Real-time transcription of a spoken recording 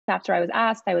after I was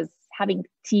asked, I was having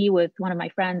tea with one of my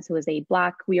friends who is a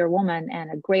Black queer woman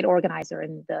and a great organizer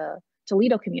in the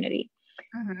Toledo community.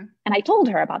 Mm-hmm. And I told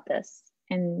her about this.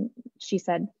 And she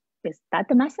said, is that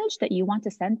the message that you want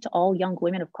to send to all young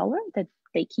women of color, that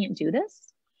they can't do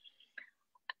this?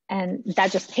 And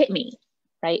that just hit me,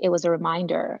 right? It was a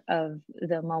reminder of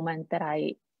the moment that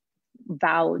I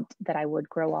vowed that I would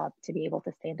grow up to be able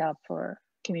to stand up for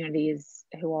communities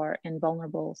who are in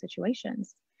vulnerable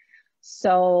situations.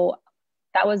 So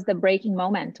that was the breaking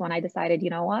moment when I decided, you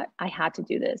know what, I had to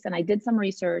do this. And I did some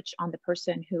research on the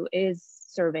person who is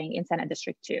serving in Senate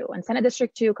District 2. And Senate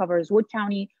District 2 covers Wood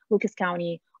County, Lucas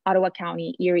County, Ottawa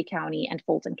County, Erie County, and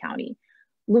Fulton County.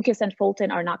 Lucas and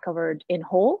Fulton are not covered in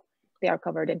whole. They are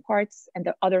covered in parts. And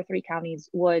the other 3 counties,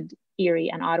 Wood,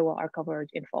 Erie, and Ottawa, are covered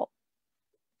in full.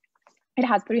 It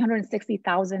has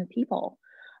 360,000 people.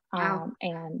 Wow.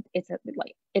 And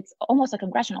it's almost a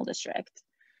congressional district.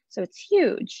 So it's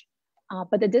huge.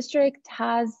 But the district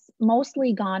has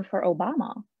mostly gone for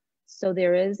Obama. So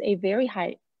there is a very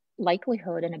high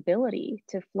likelihood and ability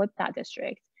to flip that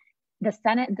district. The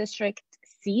Senate district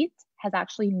seat has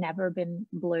actually never been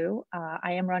blue.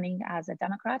 I am running as a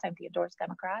Democrat. I'm the endorsed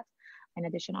Democrat, in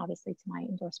addition, obviously, to my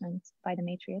endorsement by the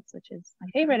Matriots, which is my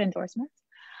favorite endorsement.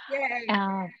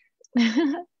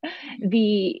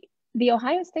 The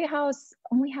Ohio State House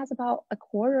only has about a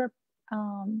quarter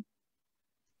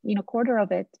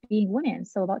of it being women.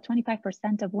 So about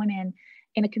 25% of women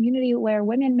in a community where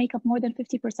women make up more than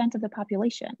 50% of the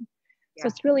population. Yeah. So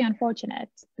it's really unfortunate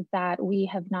that we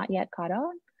have not yet caught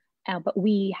on, but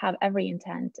we have every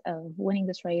intent of winning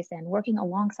this race and working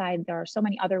alongside. There are so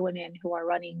many other women who are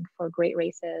running for great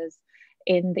races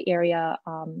in the area.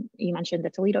 You mentioned the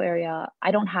Toledo area.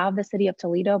 I don't have the city of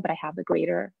Toledo, but I have the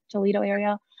greater Toledo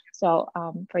area. So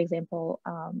for example,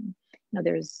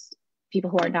 there's people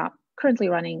who are not currently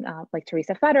running, like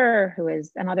Teresa Feder, who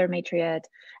is another Matriot,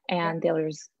 and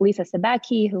there's Lisa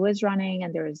Sebecki, who is running,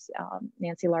 and there's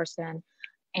Nancy Larson,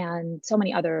 and so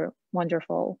many other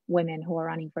wonderful women who are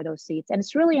running for those seats. And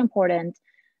it's really important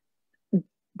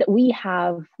that we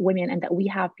have women and that we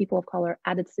have people of color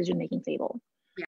at the decision-making table.